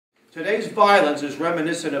Today's violence is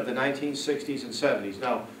reminiscent of the 1960s and 70s.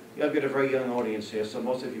 Now, I've got a very young audience here, so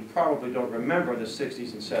most of you probably don't remember the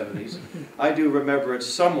 60s and 70s. I do remember it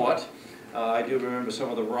somewhat. I do remember some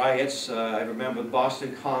of the riots. I remember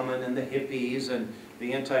Boston Common and the hippies and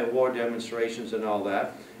the anti-war demonstrations and all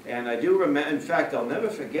that. And I do remember, in fact, I'll never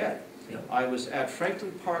forget, I was at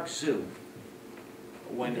Franklin Park Zoo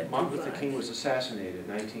when Martin Luther King was assassinated in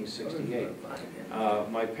 1968.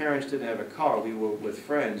 My parents didn't have a car. We were with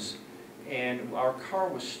friends, and our car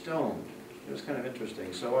was stoned. It was kind of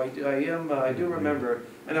interesting. So I do remember,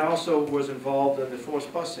 and I also was involved in the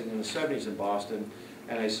forced busing in the 70s in Boston,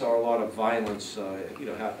 and I saw a lot of violence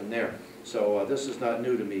happen there. So this is not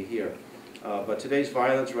new to me here. But today's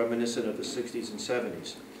violence reminiscent of the 60s and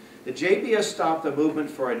 70s. The JBS stopped the movement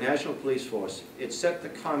for a national police force. It set the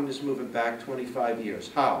communist movement back 25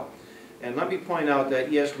 years. How? And let me point out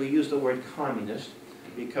that, yes, we use the word communist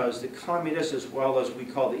because the communists, as well as we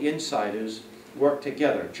call the insiders, work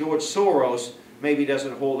together. George Soros maybe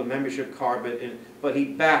doesn't hold a membership card, but he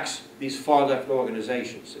backs these far-left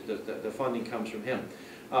organizations. The funding comes from him.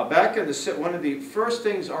 Back in one of the first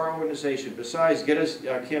things our organization, besides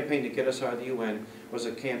our campaign to get us out of the UN, was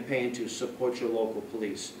a campaign to support your local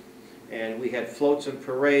police. And we had floats and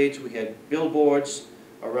parades, we had billboards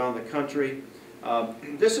around the country.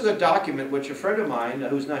 This is a document which a friend of mine,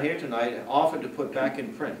 who's not here tonight, offered to put back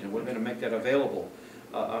in print, and we're going to make that available.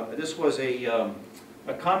 This was a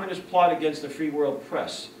communist plot against the free world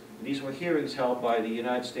press. These were hearings held by the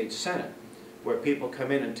United States Senate, where people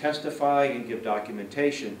come in and testify and give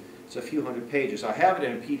documentation. It's a few hundred pages. I have it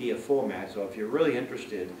in a PDF format, so if you're really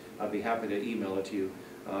interested, I'd be happy to email it to you.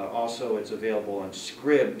 Also, it's available on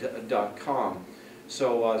scribd.com.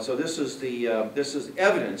 So this is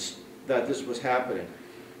evidence that this was happening.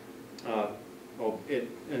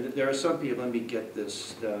 And there are some people. Let me get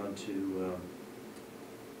this down to.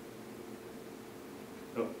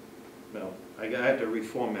 I have to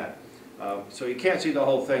reformat. So you can't see the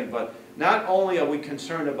whole thing. But not only are we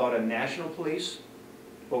concerned about a national police,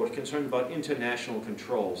 but we're concerned about international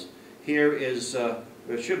controls. Here is.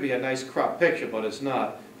 There should be a nice crop picture, but it's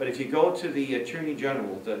not. But if you go to the Attorney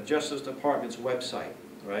General, the Justice Department's website,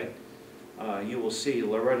 right, you will see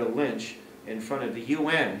Loretta Lynch in front of the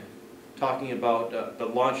UN talking about the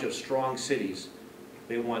launch of strong cities.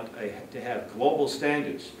 They want to have global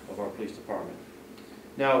standards of our police department.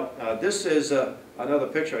 Now, this is another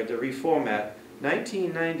picture I had to reformat.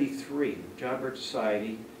 1993, John Birch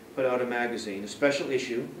Society put out a magazine, a special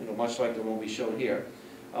issue, much like the one we showed here.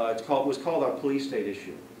 It was called our Police State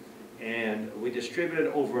issue, and we distributed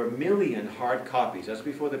over 1 million hard copies. That's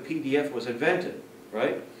before the PDF was invented,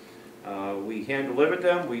 right? We hand-delivered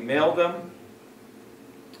them, we mailed them,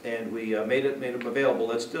 and we made them available.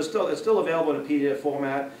 It's still available in a PDF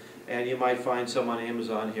format, and you might find some on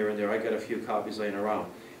Amazon here and there. I got a few copies laying around.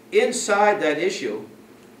 Inside that issue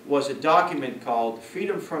was a document called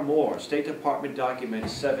Freedom from War, State Department Document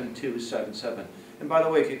 7277. And by the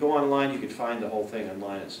way, if you go online, you can find the whole thing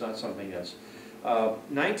online. It's not something that's...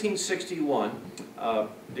 1961,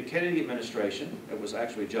 the Kennedy administration, it was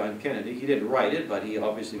actually John Kennedy, he didn't write it, but he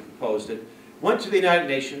obviously proposed it, went to the United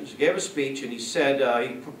Nations, gave a speech, and he said,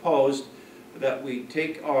 he proposed that we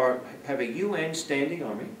have a UN standing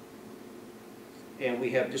army, and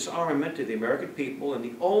we have disarmament to the American people, and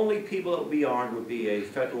the only people that will be armed would be a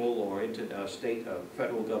federal or state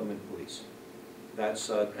federal government police.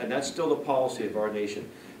 And that's still the policy of our nation.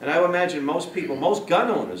 And I would imagine most people, most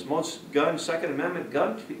gun owners, most Second Amendment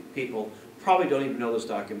gun people probably don't even know this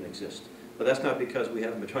document exists. But that's not because we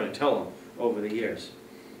haven't been trying to tell them over the years.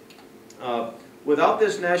 Without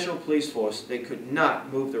this national police force, they could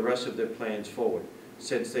not move the rest of their plans forward,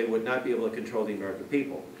 since they would not be able to control the American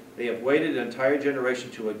people. They have waited an entire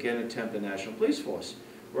generation to again attempt a national police force.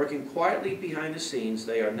 Working quietly behind the scenes,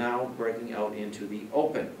 they are now breaking out into the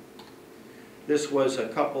open. This was a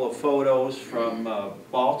couple of photos from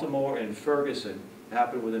Baltimore and Ferguson. It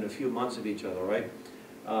happened within a few months of each other, right?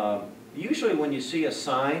 Usually when you see a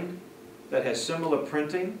sign that has similar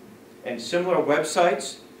printing and similar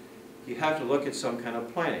websites, you have to look at some kind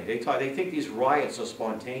of planning. They think these riots are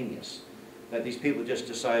spontaneous, that these people just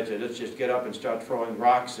decide to let's just get up and start throwing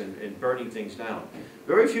rocks and burning things down.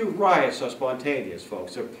 Very few riots are spontaneous,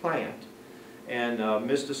 folks. They're planned. And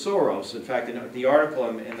Mr. Soros, in fact, in the article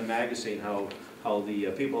in the magazine, how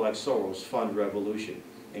the people like Soros fund revolution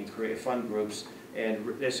and fund groups, and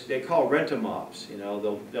they call rent-a-mobs.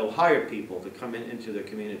 They'll hire people to come into their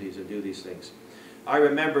communities and do these things. I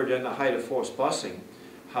remember during the height of forced busing,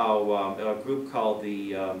 how a group called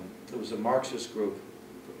it was a Marxist group,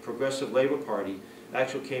 Progressive Labor Party,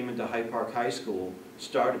 actually came into Hyde Park High School,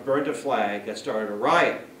 burned a flag that started a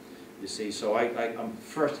riot. You see, so I'm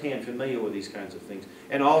firsthand familiar with these kinds of things.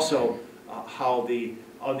 And also how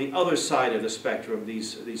on the other side of the spectrum,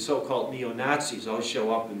 these so-called neo-Nazis all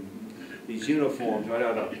show up in these uniforms right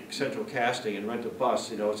out of central casting and rent a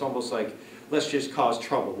bus. You know, it's almost like, let's just cause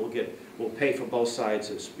trouble. We'll pay for both sides,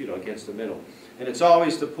 as, you know, against the middle. And it's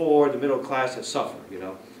always the poor, the middle class that suffer, you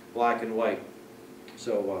know, black and white.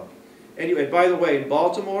 So anyway, by the way, in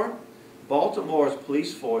Baltimore's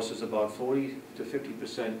police force is about 40 to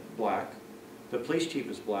 50% black. The police chief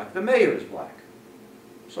is black. The mayor is black.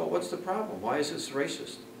 So what's the problem? Why is this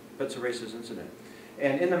racist? That's a racist incident.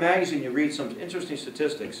 And in the magazine you read some interesting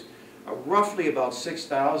statistics. Roughly about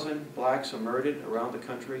 6,000 blacks are murdered around the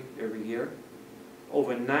country every year.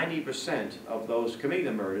 Over 90% of those committing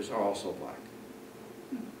the murders are also black.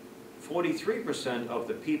 43% of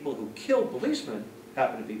the people who kill policemen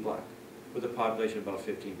happen to be black, with a population of about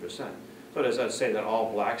 15%. So does that say that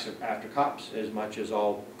all blacks are after cops as much as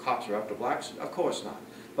all cops are after blacks? Of course not.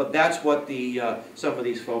 But that's what some of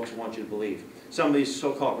these folks want you to believe. Some of these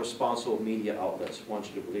so-called responsible media outlets want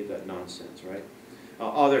you to believe that nonsense, right?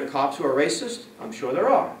 Are there cops who are racist? I'm sure there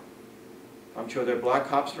are. I'm sure there are black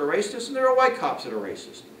cops that are racist, and there are white cops that are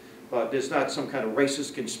racist. But there's not some kind of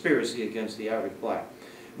racist conspiracy against the average black.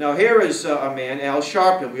 Now here is a man, Al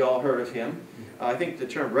Sharpton. We all heard of him. I think the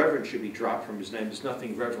term reverend should be dropped from his name. There's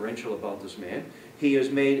nothing reverential about this man. He has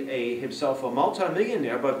made himself a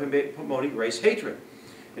multimillionaire by promoting race hatred.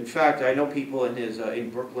 In fact, I know people in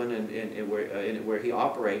Brooklyn and where he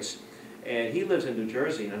operates, and he lives in New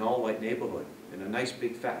Jersey in an all-white neighborhood, in a nice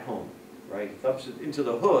big fat home, right? He comes into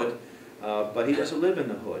the hood, but he doesn't live in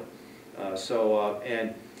the hood.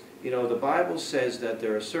 And you know, the Bible says that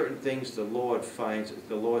there are certain things the Lord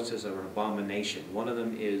says are an abomination. One of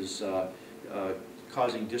them is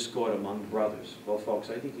causing discord among brothers. Well, folks,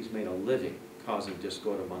 I think he's made a living causing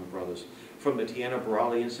discord among brothers. From the Tiana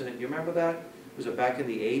Brawley incident, you remember that? Was it back in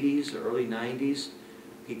the 80s or early 90s?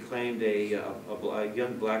 He claimed a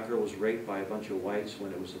young black girl was raped by a bunch of whites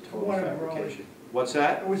when it was a total fabrication. What's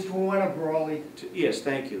that? It was Tawana Brawley. Yes,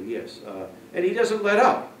 thank you, yes. And he doesn't let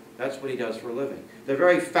up. That's what he does for a living. The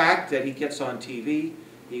very fact that he gets on TV,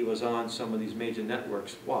 he was on some of these major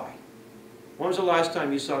networks, why? When was the last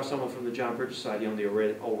time you saw someone from the John Birch Society on the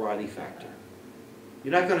O'Reilly Factor?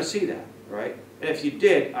 You're not going to see that, right? And if you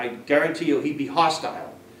did, I guarantee you he'd be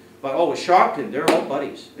hostile. But oh, Sharpton, they're all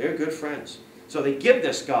buddies. They're good friends. So they give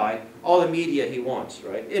this guy all the media he wants,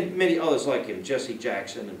 right? And many others like him, Jesse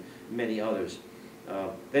Jackson and many others.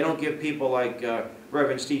 They don't give people like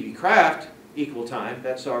Reverend Stevie Kraft equal time.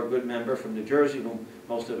 That's our good member from New Jersey, whom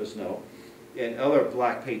most of us know. And other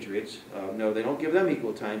black patriots, no, they don't give them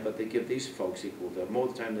equal time, but they give these folks equal time,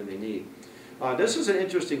 more time than they need. This is an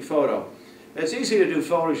interesting photo. It's easy to do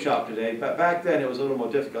Photoshop today, but back then it was a little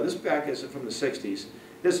more difficult. This back is from the 60s.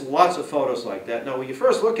 There's lots of photos like that. Now, when you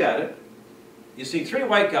first look at it, you see three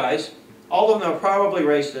white guys. All of them are probably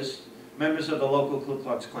racist, members of the local Ku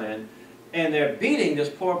Klux Klan, and they're beating this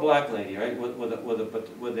poor black lady, right, with a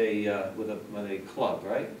club,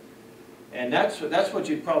 right? And that's what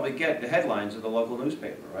you'd probably get the headlines of the local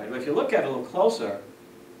newspaper, right? But if you look at it a little closer,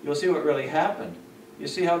 you'll see what really happened. You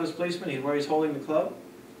see how this policeman, where he's holding the club?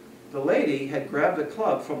 The lady had grabbed the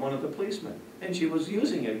club from one of the policemen, and she was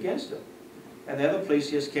using it against him. And the other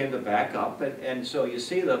police just came to back up, and so you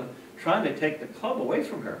see them trying to take the club away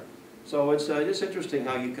from her. So it's just interesting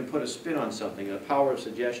how you can put a spin on something, a power of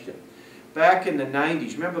suggestion. Back in the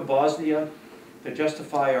 90s, remember Bosnia? To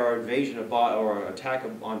justify our invasion of or attack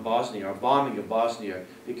on Bosnia, our bombing of Bosnia,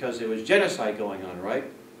 because there was genocide going on, right?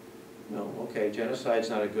 No, okay, genocide's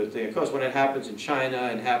not a good thing. Of course, when it happens in China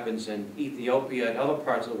and happens in Ethiopia and other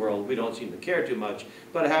parts of the world, we don't seem to care too much.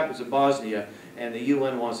 But it happens in Bosnia, and the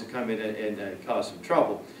UN wants to come in and cause some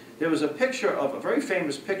trouble. There was a picture of a very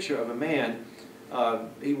famous picture of a man.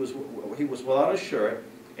 He was without a shirt,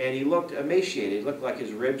 and he looked emaciated. He looked like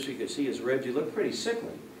his ribs. You could see his ribs. He looked pretty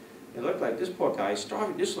sickly. It looked like this poor guy is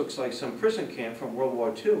starving. This looks like some prison camp from World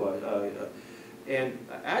War II. And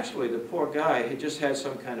actually, the poor guy had just had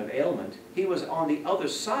some kind of ailment. He was on the other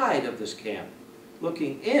side of this camp,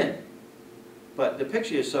 looking in. But the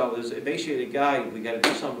picture you saw was an emaciated guy. We got to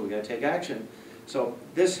do something. We got to take action. So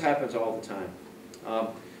this happens all the time.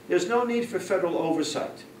 There's no need for federal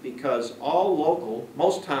oversight because all local,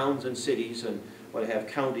 most towns and cities and what have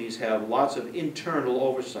counties have lots of internal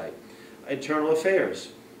oversight, internal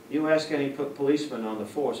affairs. You ask any policeman on the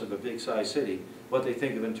force of a big-sized city what they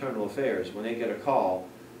think of internal affairs. When they get a call,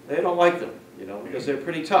 they don't like them, you know, because they're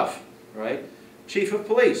pretty tough, right? Chief of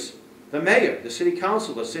police, the mayor, the city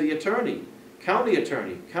council, the city attorney, county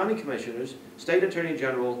commissioners, state attorney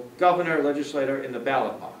general, governor, legislator in the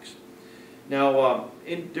ballot box. Now,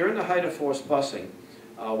 during the height of forced busing,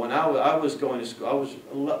 when I was going to school, I was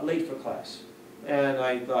late for class. And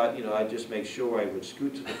I thought, you know, I'd just make sure I would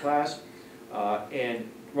scoot to the class. And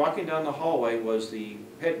walking down the hallway was the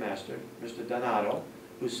headmaster, Mr. Donato,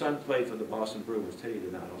 whose son played for the Boston Bruins, Teddy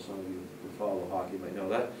Donato. Some of you who follow hockey might know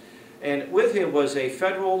that. And with him was a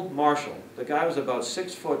federal marshal. The guy was about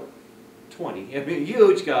 6'20". I mean,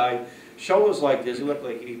 huge guy, shoulders like this. He looked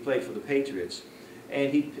like he played for the Patriots.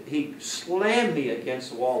 And he slammed me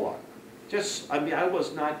against the wall locker. I mean, I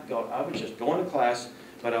was just going to class,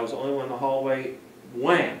 but I was the only one in the hallway.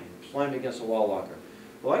 Wham! Slammed me against the wall locker.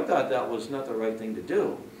 Well, I thought that was not the right thing to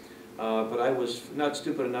do, but I was not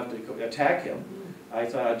stupid enough to attack him. I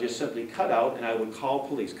thought I'd just simply cut out, and I would call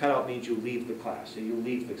police. Cut out means you leave the class, and you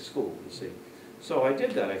leave the school, you see. So I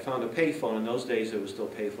did that. I found a payphone. In those days, there were still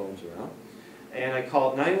payphones around. And I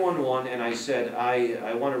called 911, and I said,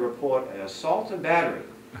 I want to report an assault and battery.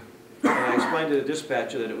 And I explained to the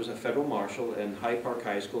dispatcher that it was a federal marshal in Hyde Park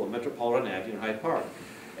High School, on Metropolitan Avenue in Hyde Park.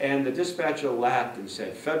 And the dispatcher laughed and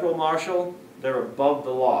said, "Federal marshal, they're above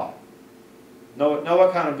the law. No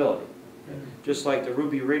accountability." Just like the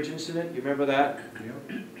Ruby Ridge incident, you remember that?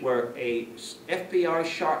 Yep. Where a FBI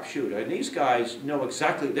sharpshooter, and these guys know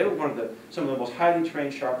exactly, they were some of the most highly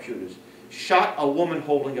trained sharpshooters, shot a woman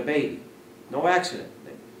holding a baby. No accident.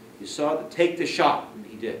 You saw take the shot, and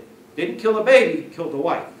he did. Didn't kill the baby, killed the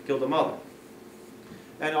wife, killed the mother.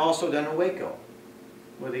 And also down in Waco,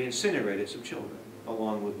 where they incinerated some children,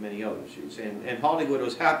 along with many others. And Hollywood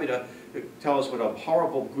was happy to tell us what a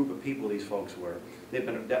horrible group of people these folks were. They've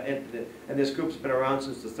been, and this group's been around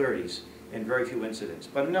since the 30s, and very few incidents.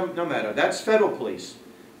 But no matter. That's federal police.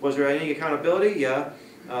 Was there any accountability? Yeah.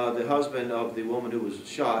 The husband of the woman who was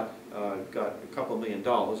shot got a couple $1 million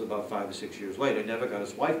about 5 or 6 years later. Never got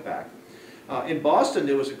his wife back. In Boston,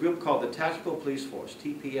 there was a group called the Tactical Police Force,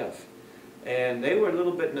 TPF. And they were a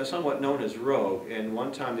little bit, somewhat known as rogue. And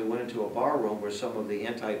one time they went into a bar room where some of the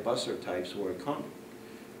anti-busser types were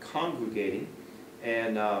congregating.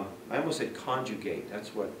 And I almost said conjugate.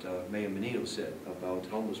 That's what Mayor Menino said about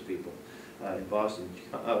homeless people in Boston.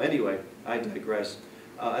 Anyway, I digress.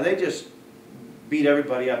 And they just beat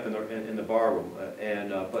everybody up in the bar room.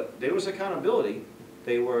 But there was accountability.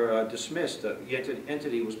 They were dismissed. The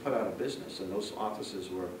entity was put out of business, and those officers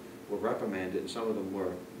were reprimanded, and some of them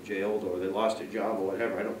were jailed or they lost their job or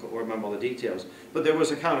whatever. I don't remember all the details. But there was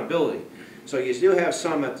accountability. So you still have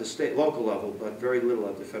some at the local level, but very little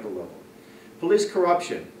at the federal level. Police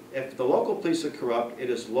corruption. If the local police are corrupt, it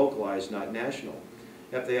is localized, not national.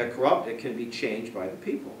 If they are corrupt, it can be changed by the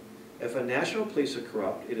people. If a national police are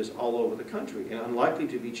corrupt, it is all over the country and unlikely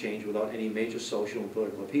to be changed without any major social and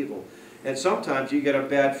political upheaval. And sometimes you get a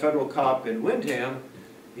bad federal cop in Windham,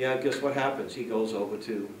 yeah, guess what happens? He goes over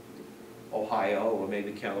to Ohio or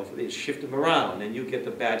maybe California. They shift him around, and you get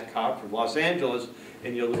the bad cop from Los Angeles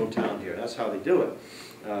in your little town here. That's how they do it.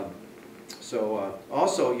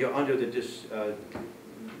 Also, you're under the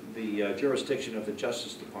jurisdiction of the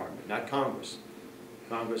Justice Department, not Congress.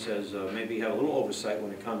 Congress has maybe have a little oversight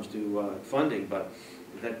when it comes to funding, but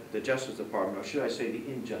the Justice Department, or should I say the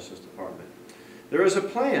Injustice Department. There is a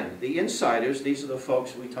plan. The insiders, these are the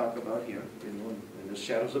folks we talk about here in the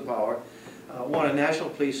shadows of power, want a national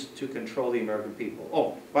police to control the American people.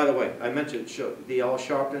 Oh, by the way, I mentioned the Al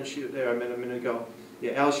Sharpton shoot there a minute ago.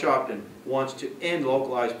 Yeah, Al Sharpton wants to end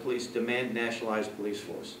localized police, demand nationalized police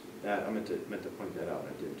force. I meant to point that out.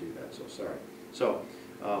 I didn't do that, so sorry. So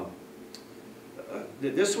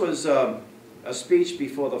this was a speech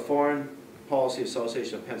before the Foreign Policy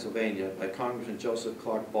Association of Pennsylvania by Congressman Joseph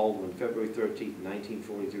Clark Baldwin, February 13,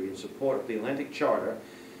 1943, in support of the Atlantic Charter.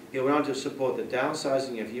 He went on to support the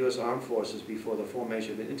downsizing of U.S. armed forces before the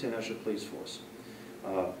formation of an international police force.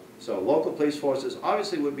 So local police forces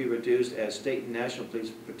obviously would be reduced as state and national police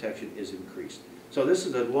protection is increased. So this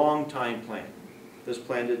is a long-time plan. This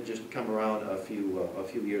plan did just come around a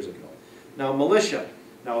few years ago. Now, militia.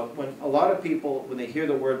 Now, when a lot of people, when they hear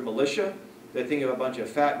the word militia, they think of a bunch of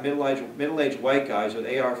fat, middle-aged white guys with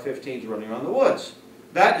AR-15s running around the woods.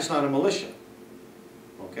 That is not a militia.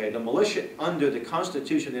 Okay, the militia under the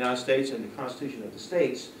Constitution of the United States and the Constitution of the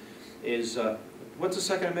States is, what's the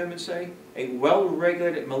Second Amendment say? A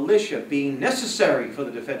well-regulated militia being necessary for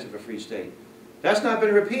the defense of a free state. That's not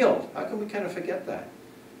been repealed. How can we kind of forget that?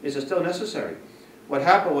 Is it still necessary? What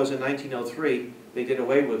happened was in 1903, they did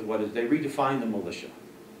away with they redefined the militia.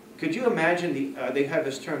 Could you imagine they have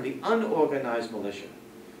this term, the unorganized militia.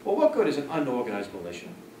 Well, what good is an unorganized militia?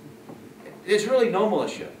 There's really no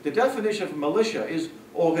militia. The definition of a militia is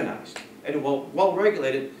organized. And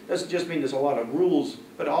well-regulated doesn't just mean there's a lot of rules,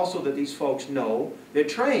 but also that these folks know they're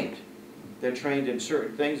trained. They're trained in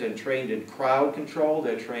certain things. They're trained in crowd control.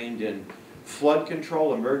 They're trained in flood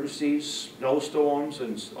control, emergencies, snowstorms,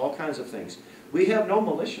 and all kinds of things. We have no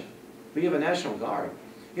militia. We have a National Guard.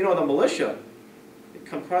 You know, the militia, it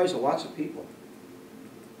comprised of lots of people.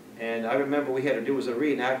 And I remember we had to do was a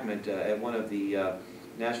reenactment at one of the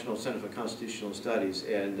National Center for Constitutional Studies,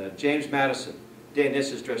 and James Madison, Dan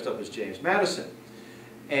Niss is dressed up as James Madison.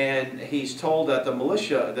 And he's told that the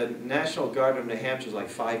militia, the National Guard of New Hampshire is like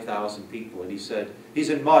 5,000 people. And he said, he's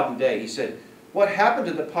in modern day, he said, what happened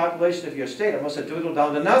to the population of your state? It must have dwindled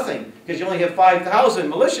down to nothing, because you only have 5,000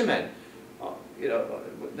 militiamen. You know,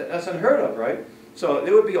 that's unheard of, right? So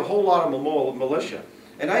there would be a whole lot of more militia.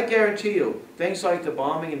 And I guarantee you, things like the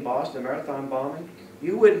bombing in Boston, the marathon bombing,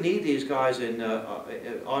 you wouldn't need these guys in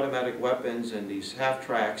automatic weapons and these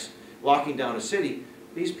half-tracks locking down a city.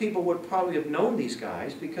 These people would probably have known these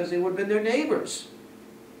guys because they would have been their neighbors,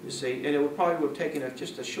 you see, and it would probably have taken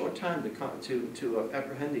just a short time to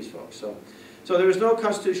apprehend these folks. So there is no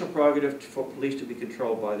constitutional prerogative for police to be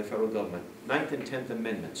controlled by the federal government. 9th and 10th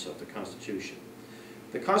Amendments of the Constitution.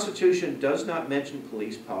 The Constitution does not mention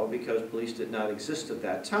police power because police did not exist at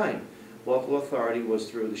that time. Local authority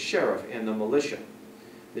was through the sheriff and the militia.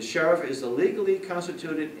 The sheriff is the legally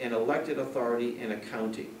constituted and elected authority in a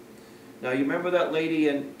county. Now, you remember that lady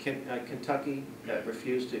in Kentucky that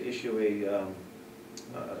refused to issue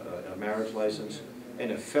a marriage license,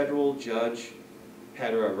 and a federal judge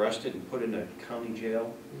had her arrested and put in a county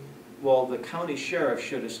jail? Well, the county sheriff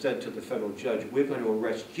should have said to the federal judge, we're going to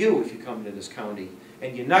arrest you if you come into this county,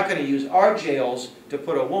 and you're not going to use our jails to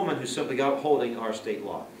put a woman who's simply out holding our state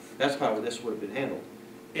law. That's how this would have been handled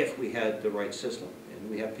if we had the right system. And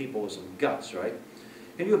we have people with some guts, right?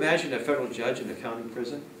 Can you imagine a federal judge in a county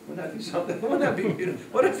prison? Wouldn't that be something? Wouldn't that be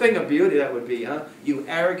beautiful? What a thing of beauty that would be, huh? You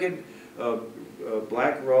arrogant,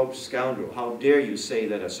 black-robed scoundrel. How dare you say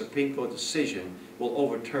that a Supreme Court decision will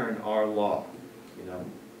overturn our law? You know,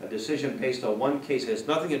 a decision based on one case has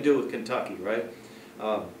nothing to do with Kentucky, right?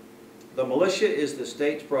 The militia is the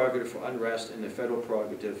state's prerogative for unrest and the federal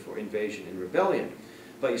prerogative for invasion and rebellion.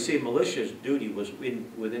 But you see, militia's duty was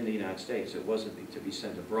within the United States. It wasn't to be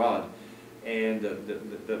sent abroad. And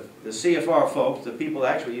the CFR folks, the people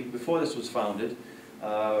actually, before this was founded,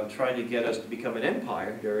 trying to get us to become an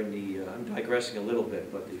empire during the, I'm digressing a little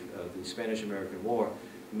bit, but the Spanish-American War,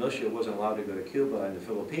 the militia wasn't allowed to go to Cuba and the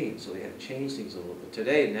Philippines, so they had to change things a little bit.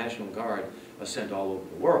 Today, the National Guard are sent all over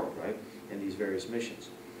the world, right, in these various missions.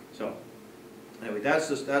 So, anyway, that's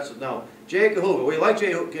now, J. Edgar Hoover, we like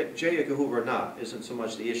J. Edgar Hoover or not, isn't so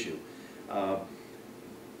much the issue.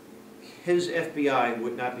 His FBI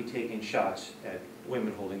would not be taking shots at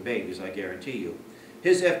women holding babies, I guarantee you.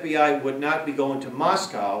 His FBI would not be going to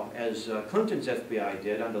Moscow, as Clinton's FBI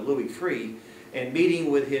did under Louis Freeh, and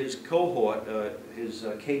meeting with his cohort, his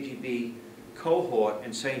KGB cohort,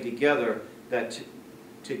 and saying together that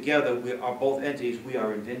together we are both entities, we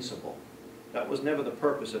are invincible. That was never the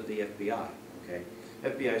purpose of the FBI. Okay?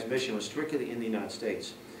 FBI's mission was strictly in the United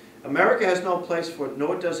States. America has no place for,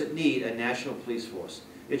 nor does it need, a national police force.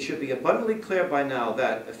 It should be abundantly clear by now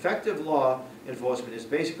that effective law enforcement is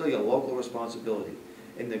basically a local responsibility.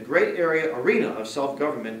 In the great arena of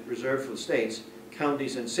self-government reserved for the states,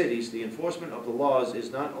 counties, and cities, the enforcement of the laws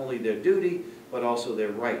is not only their duty, but also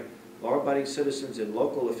their right. Law-abiding citizens and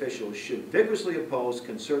local officials should vigorously oppose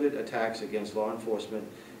concerted attacks against law enforcement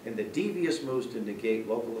and the devious moves to negate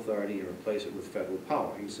local authority and replace it with federal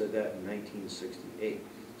power. He said that in 1968.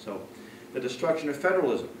 So, the destruction of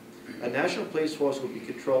federalism. A national police force will be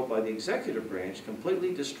controlled by the executive branch,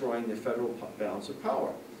 completely destroying the federal balance of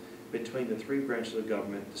power between the three branches of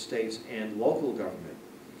government, the states and local government.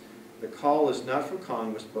 The call is not for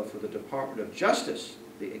Congress, but for the Department of Justice,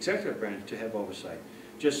 the executive branch, to have oversight.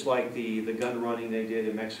 Just like the gun running they did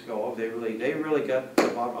in Mexico, oh, they really got the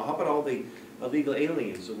bottom. How about all the illegal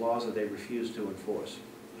aliens, the laws that they refuse to enforce?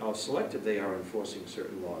 How selective they are enforcing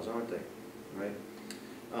certain laws, aren't they? Right?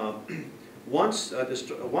 Once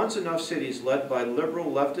enough cities led by liberal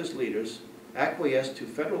leftist leaders acquiesce to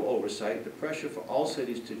federal oversight, the pressure for all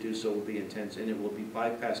cities to do so will be intense, and it will be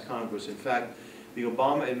bypass Congress. In fact, the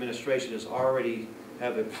Obama administration has already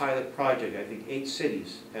have a pilot project. I think 8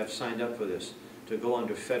 cities have signed up for this to go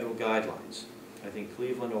under federal guidelines. I think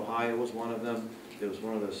Cleveland, Ohio was one of them. There was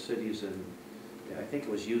one of those cities in, I think it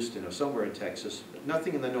was Houston or somewhere in Texas.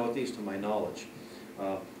 Nothing in the Northeast to my knowledge.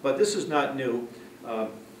 But this is not new.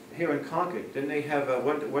 Here in Concord, didn't they have,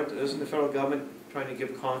 isn't the federal government trying to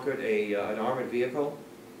give Concord an armored vehicle?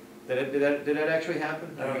 Did that actually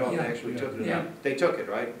happen? I don't know if they actually took it or not. They took it,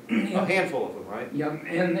 right? A handful of them, right? Yeah,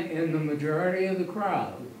 and the majority of the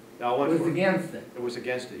crowd was against it. It was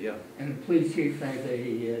against it, yeah. And the police chief made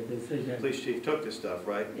a decision. The police chief took this stuff,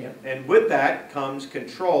 right? Yeah. And with that comes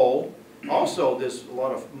control. Also, there's a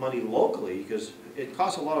lot of money locally, because it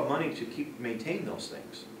costs a lot of money to maintain those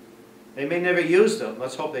things. They may never use them,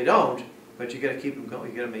 let's hope they don't, but you gotta keep them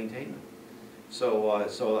going, you gotta maintain them. So,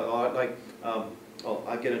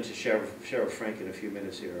 I'll get into Sheriff Frank in a few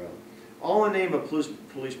minutes here. All in the name of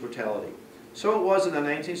police brutality. So it was in the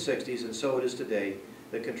 1960s, and so it is today.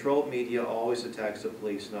 The controlled media always attacks the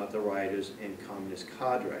police, not the rioters and communist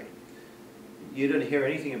cadre. You didn't hear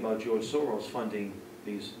anything about George Soros funding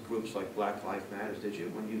these groups like Black Lives Matter, did you,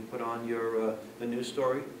 when you put on your the news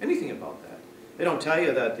story? Anything about that? They don't tell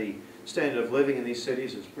you that the standard of living in these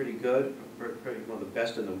cities is pretty good, pretty one of the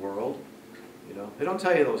best in the world. You know, they don't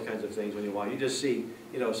tell you those kinds of things when you watch. You just see,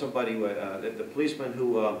 you know, somebody, the policeman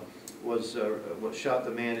who shot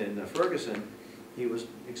the man in Ferguson, he was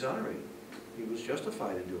exonerated. He was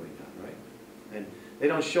justified in doing that, right? And they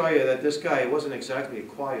don't show you that this guy wasn't exactly a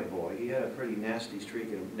quiet boy. He had a pretty nasty streak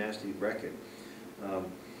and a nasty record.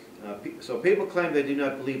 So people claim they do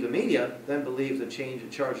not believe the media, then believe the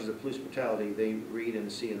charges of police brutality they read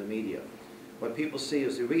and see in the media. What people see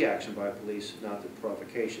is the reaction by police, not the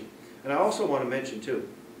provocation. And I also want to mention too,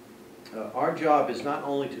 our job is not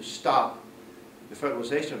only to stop the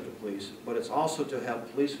federalization of the police, but it's also to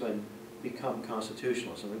help policemen become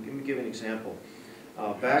constitutional. So let me give you an example.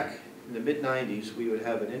 Back in the mid-90s, we would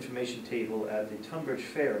have an information table at the Tunbridge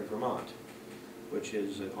Fair in Vermont, which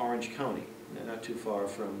is in Orange County, not too far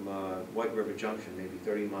from White River Junction, maybe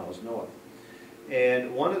 30 miles north.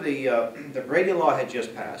 And one of the Brady Law had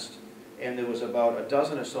just passed, and there was about a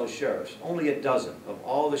dozen or so sheriffs, only a dozen of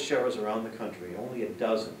all the sheriffs around the country, only a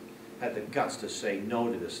dozen had the guts to say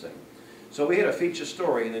no to this thing. So we had a feature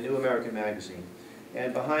story in the New American Magazine,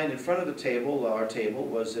 and in front of the table, our table,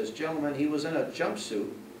 was this gentleman. He was in a jumpsuit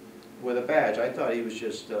with a badge. I thought he was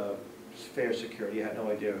just fair security. I had no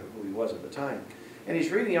idea who he was at the time. And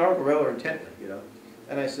he's reading the article rather intently, you know.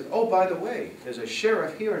 And I said, oh, by the way, there's a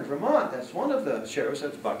sheriff here in Vermont. That's one of the sheriffs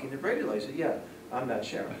that's bucking the Brady Law. He said, yeah, I'm that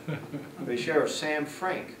sheriff. I'm the Sheriff Sam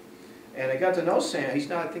Frank. And I got to know Sam. He's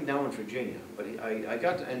not, I think, now in Virginia. But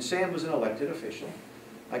and Sam was an elected official.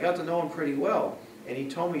 I got to know him pretty well. And he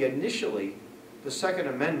told me initially the Second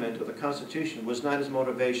Amendment of the Constitution was not his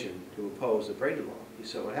motivation to oppose the Brady Law. He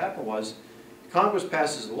said what happened was Congress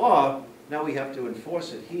passes a law, now we have to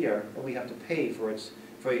enforce it here, and we have to pay for its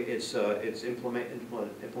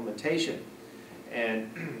implementation.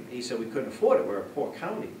 And he said we couldn't afford it, we're a poor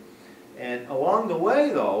county. And along the way,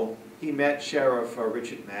 though, he met Sheriff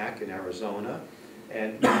Richard Mack in Arizona,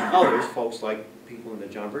 and others, folks like people in the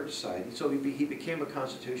John Birch Society. So he became a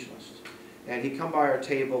constitutionalist. And he'd come by our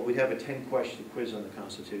table, we'd have a 10-question quiz on the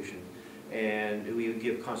Constitution, and we would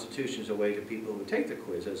give constitutions away to people who would take the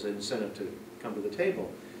quiz as an incentive to come to the table.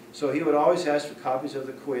 So he would always ask for copies of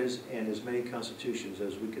the quiz and as many constitutions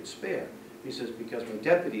as we could spare. He says, because my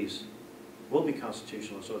deputies will be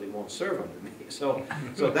constitutional, so they won't serve under me. So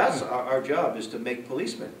that's our job, is to make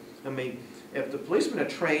policemen. I mean, if the policemen are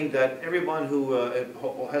trained that everyone who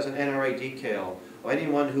has an NRA decal, or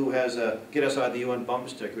anyone who has a get us out of the UN bumper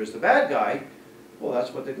sticker is the bad guy, well,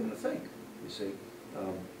 that's what they're going to think, you see.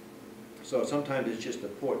 So sometimes it's just the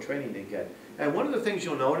poor training they get. And one of the things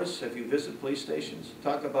you'll notice if you visit police stations,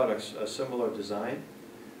 talk about a similar design,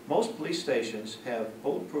 most police stations have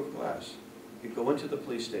bulletproof glass. You go into the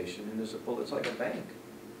police station and there's it's like a bank.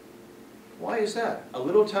 Why is that? A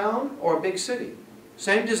little town or a big city?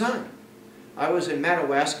 Same design. I was in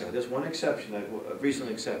Madawaska. There's one exception, a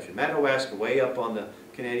recent exception. Madawaska, way up on the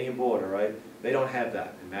Canadian border, right? They don't have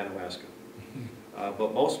that in Madawaska.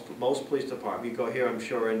 But most police departments, you go here, I'm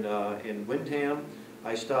sure, in Windham.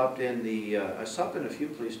 I stopped in a few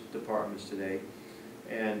police departments today,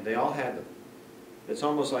 and they all had them. It's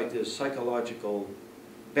almost like this psychological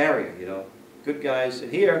barrier, you know. Good guys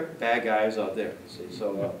in here, bad guys out there. See?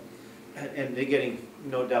 So, and they're getting,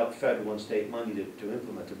 no doubt, federal and state money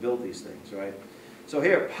to build these things, right? So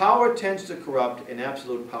here, power tends to corrupt, and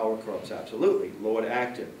absolute power corrupts absolutely. Lord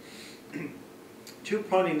Acton.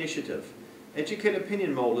 Two-pronged initiative. Educate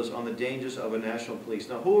opinion molders on the dangers of a national police.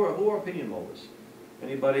 Now, who are opinion molders?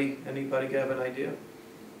 Anybody have an idea?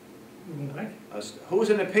 Who's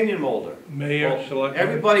an opinion molder? Mayor, selectman.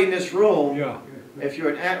 Everybody in this room, yeah. If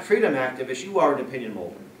you're an freedom activist, you are an opinion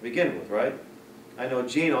molder to begin with, right? I know,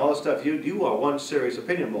 Gene, all the stuff you are one serious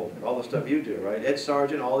opinion molder, all the stuff you do, right? Ed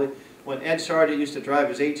Sargent, when Ed Sargent used to drive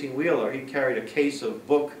his 18-wheeler, he carried a case of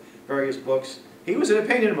various books. He was an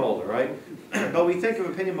opinion molder, right? But we think of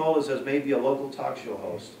opinion molders as maybe a local talk show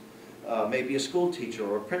host, maybe a school teacher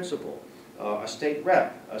or a principal, a state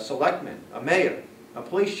rep, a selectman, a mayor. a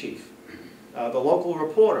police chief, the local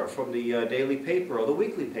reporter from the daily paper or the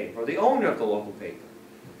weekly paper, or the owner of the local paper,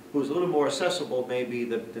 who's a little more accessible maybe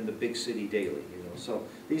than the big city daily. So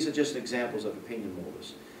these are just examples of opinion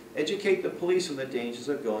molders. Educate the police on the dangers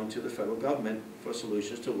of going to the federal government for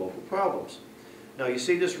solutions to local problems. Now you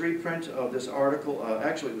see this reprint of this article,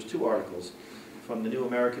 actually it was 2 articles from the New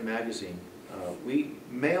American magazine. We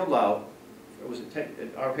mailed out,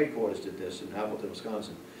 our headquarters did this in Appleton,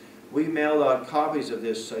 Wisconsin. We mailed out copies of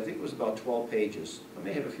this, I think it was about 12 pages, I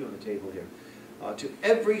may have a few on the table here, to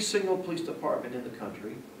every single police department in the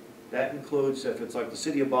country. That includes, if it's like the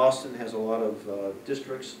city of Boston has a lot of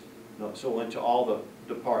districts, so it went to all the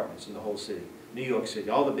departments in the whole city. New York City,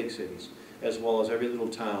 all the big cities, as well as every little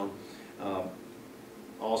town.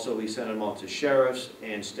 Also, we sent them all to sheriffs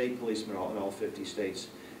and state policemen in all 50 states.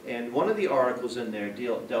 And one of the articles in there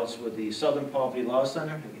dealt with the Southern Poverty Law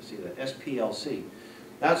Center. You can see that, SPLC.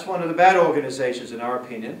 That's one of the bad organizations in our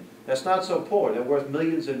opinion. That's not so poor. They're worth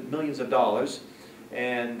millions and millions of dollars.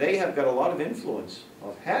 And they have got a lot of influence,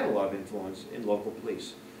 or have had a lot of influence in local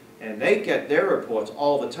police. And they get their reports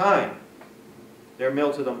all the time. They're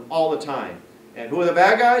mailed to them all the time. And who are the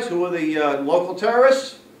bad guys? Who are the local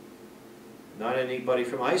terrorists? Not anybody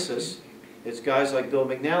from ISIS. It's guys like Bill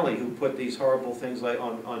McNally who put these horrible things like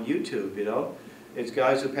on YouTube, you know. It's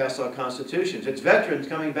guys who pass out constitutions. It's veterans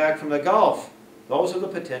coming back from the Gulf. Those are the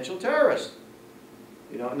potential terrorists.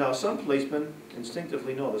 You know, now some policemen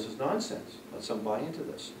instinctively know this is nonsense. Let some buy into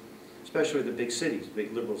this, especially the big cities,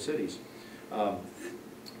 big liberal cities.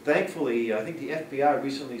 Thankfully, I think the FBI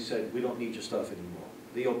recently said, we don't need your stuff anymore.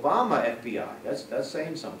 The Obama FBI, that's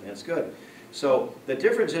saying something, that's good. So the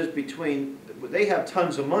difference is between, they have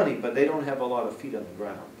tons of money, but they don't have a lot of feet on the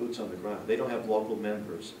ground, boots on the ground. They don't have local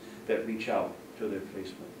members that reach out to their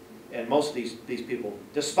policemen. And most of these people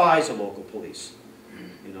despise the local police,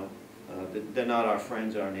 you know. They're not our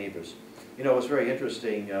friends, our neighbors. You know, it was very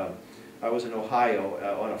interesting. I was in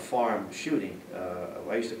Ohio on a farm shooting.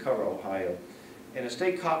 I used to cover Ohio. And a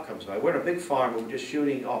state cop comes by. We're at a big farm. We're just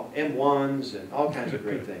shooting M1s and all kinds of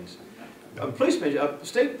great things. A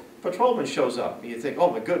state patrolman shows up. And you think,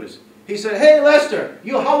 oh my goodness. He said, hey Lester,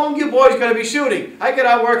 how long you boys going to be shooting? I get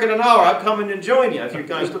out work in an hour. I'm coming and join you if you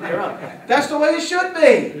guys look around. That's the way it should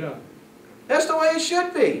be. Yeah. That's the way it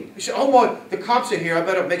should be. You should, oh boy, the cops are here. I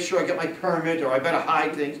better make sure I get my permit, or I better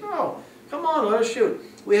hide things. No, come on, let us shoot.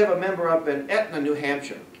 We have a member up in Etna, New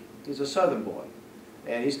Hampshire. He's a southern boy.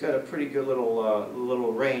 And he's got a pretty good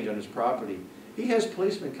little range on his property. He has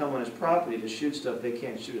policemen come on his property to shoot stuff they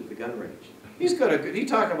can't shoot at the gun range. He's got a good, he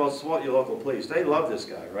talk about SWAT your local police. They love this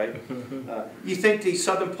guy, right? You think the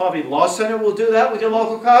Southern Poverty Law Center will do that with your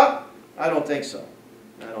local cop? I don't think so.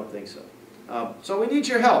 I don't think so. So we need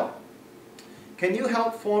your help. Can you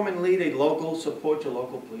help form and lead a local, support your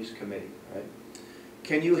local police committee, right?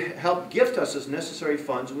 Can you help gift us as necessary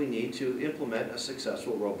funds we need to implement a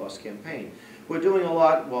successful, robust campaign? We're doing a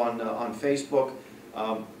lot on Facebook.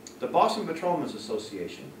 The Boston Patrolmen's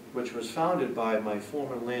Association, which was founded by my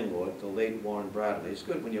former landlord, the late Warren Bradley. It's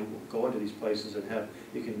good when you go into these places and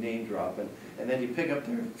you can name drop, and then you pick up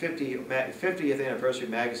their 50th anniversary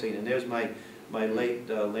magazine, and there's my late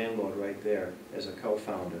landlord right there as a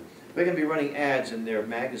co-founder. We're going to be running ads in their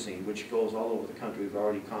magazine, which goes all over the country. We've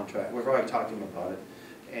already talked to them about it.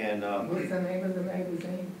 And what's the name of the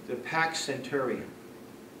magazine? The Pack Centurion.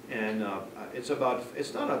 And it's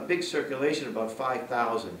not a big circulation, about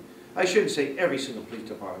 5,000. I shouldn't say every single police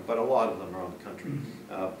department, but a lot of them around the country.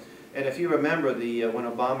 And if you remember, when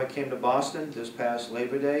Obama came to Boston this past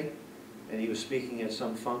Labor Day, and he was speaking at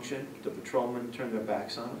some function, the patrolmen turned their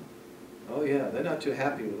backs on him. Oh yeah, they're not too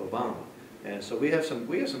happy with Obama. And so we have some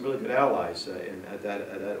really good allies at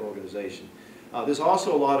that organization. There's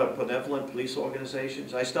also a lot of benevolent police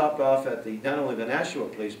organizations. I stopped off at not only the National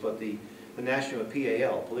Police, but the National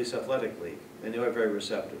PAL, Police Athletic League, and they were very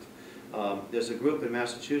receptive. There's a group in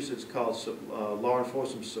Massachusetts called Law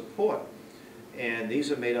Enforcement Support, and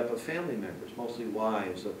these are made up of family members, mostly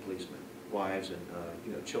wives of policemen, wives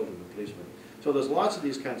and children of policemen. So there's lots of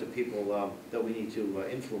these kinds of people that we need to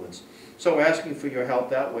influence. So we're asking for your help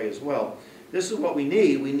that way as well. This is what we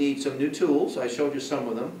need. We need some new tools. I showed you some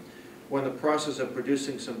of them. We're in the process of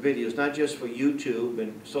producing some videos, not just for YouTube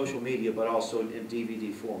and social media, but also in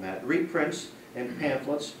DVD format. Reprints and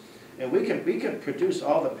pamphlets. And we can produce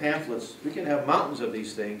all the pamphlets. We can have mountains of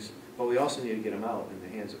these things, but we also need to get them out in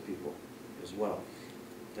the hands of people as well.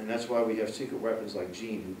 And that's why we have secret weapons like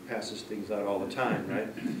Gene, who passes things out all the time,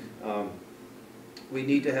 right? We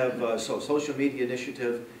need to have a social media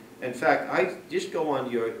initiative. In fact, I just go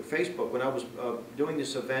on your Facebook. When I was doing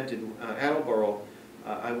this event in Attleboro,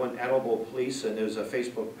 I went Attleboro Police, and there's a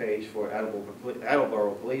Facebook page for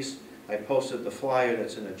Attleboro Police. I posted the flyer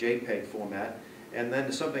that's in a JPEG format, and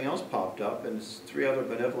then something else popped up, and it's 3 other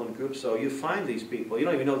benevolent groups. So you find these people, you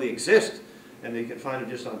don't even know they exist, and you can find them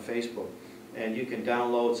just on Facebook. And you can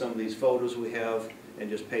download some of these photos we have and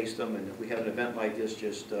just paste them, and if we have an event like this,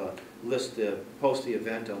 just post the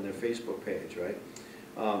event on their Facebook page, right?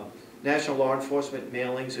 National law enforcement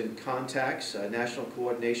mailings and contacts, national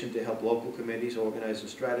coordination to help local committees organize and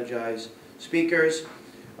strategize. Speakers,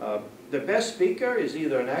 the best speaker is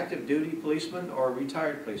either an active duty policeman or a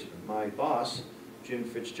retired policeman. My boss, Jim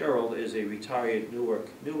Fitzgerald, is a retired Newark,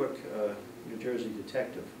 New Jersey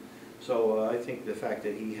detective. So I think the fact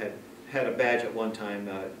that he had a badge at one time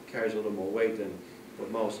carries a little more weight than with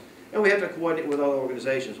most. And we have to coordinate with other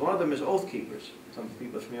organizations. One of them is Oath Keepers. Some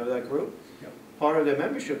people are familiar with that group. Yep. Part of their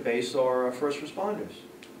membership base are first responders.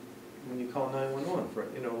 When you call 911, for,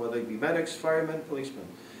 whether they be medics, firemen, policemen.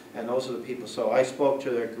 And those are the people. So I spoke to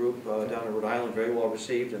their group down in Rhode Island, very well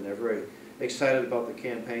received, and they're very excited about the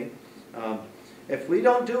campaign. If we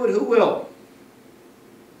don't do it, who will?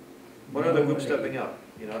 What other group stepping up?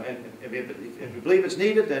 And if you believe it's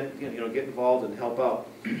needed, then get involved and help out.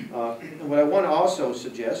 What I want to also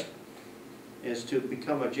suggest is to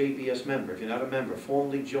become a JBS member. If you're not a member,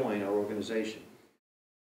 formally join our organization.